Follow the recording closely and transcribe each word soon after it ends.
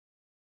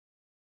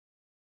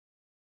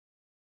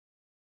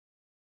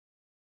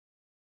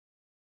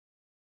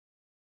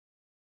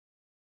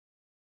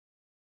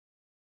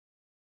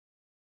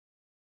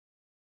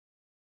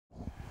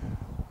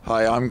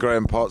Hi, I'm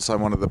Graham Potts.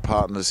 I'm one of the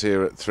partners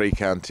here at Three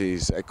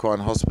Counties Equine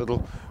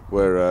Hospital.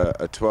 We're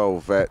a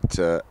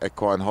 12-vet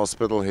equine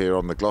hospital here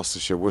on the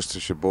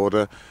Gloucestershire-Worcestershire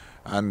border,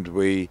 and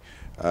we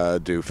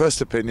do first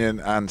opinion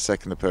and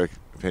second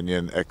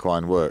opinion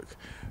equine work.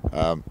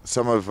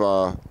 Some of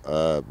our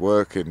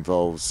work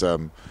involves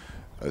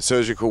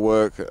surgical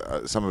work,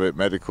 some of it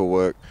medical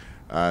work,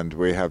 and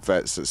we have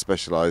vets that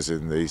specialise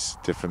in these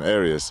different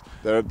areas.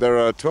 There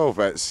are 12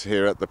 vets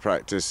here at the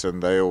practice,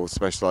 and they all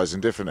specialise in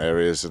different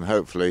areas, and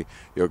hopefully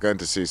you're going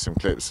to see some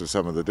clips of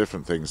some of the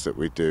different things that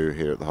we do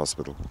here at the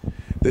hospital.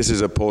 This is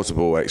a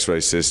portable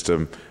x-ray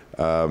system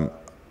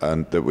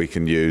and that we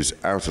can use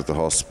out of the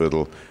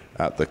hospital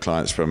at the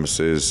client's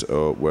premises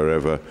or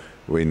wherever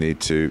we need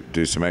to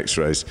do some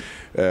x-rays.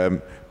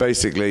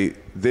 Basically,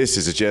 this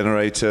is a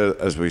generator,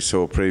 as we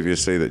saw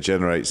previously, that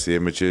generates the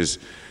images.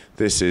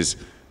 This is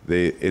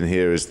in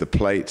here is the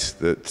plate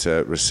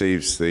that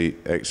receives the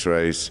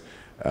x-rays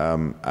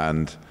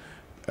and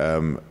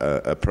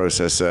a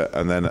processor,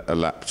 and then a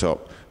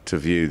laptop to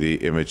view the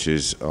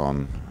images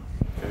on.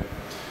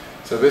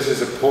 So this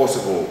is a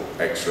portable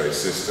x-ray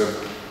system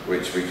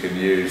which we can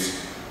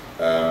use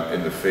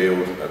in the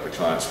field at the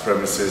client's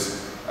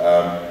premises.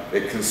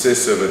 It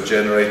consists of a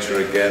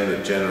generator again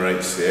that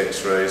generates the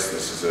x-rays.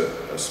 This is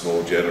a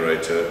small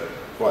generator,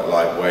 quite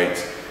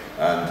lightweight,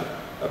 and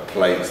a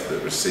plate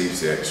that receives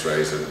the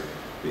x-rays, and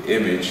the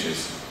image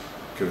is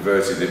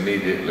converted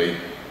immediately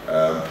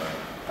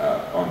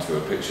onto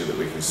a picture that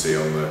we can see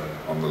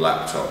on the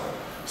laptop.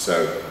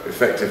 So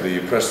effectively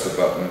you press the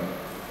button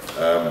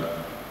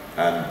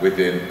and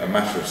within a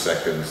matter of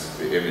seconds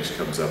the image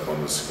comes up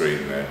on the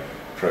screen there,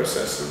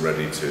 processed and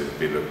ready to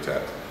be looked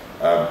at.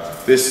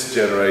 This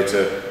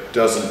generator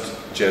doesn't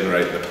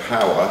generate the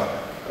power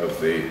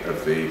of the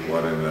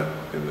one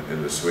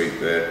in the suite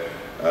there.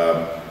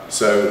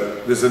 So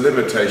there's a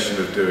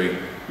limitation of doing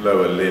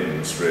lower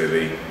limbs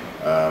really,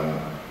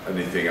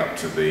 anything up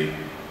to the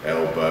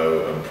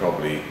elbow and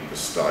probably the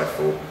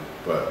stifle,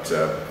 but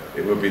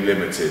it would be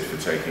limited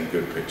for taking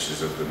good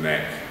pictures of the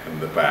neck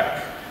and the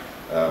back.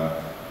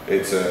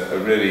 It's a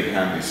really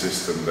handy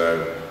system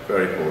though,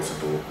 very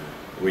portable.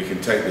 We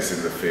can take this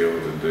in the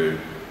field and do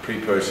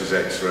pre-purchase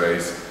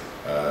x-rays,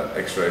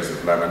 x-rays of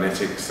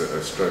laminitics that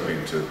are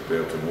struggling to be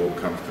able to walk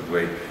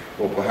comfortably,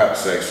 or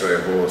perhaps x-ray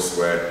a horse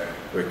where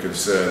we're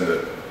concerned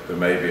that there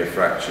may be a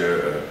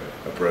fracture,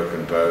 a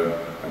broken bone,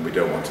 and we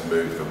don't want to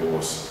move the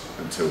horse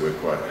until we're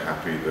quite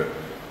happy that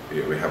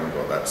we haven't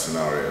got that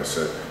scenario.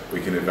 So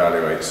we can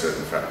evaluate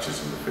certain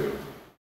fractures in the field.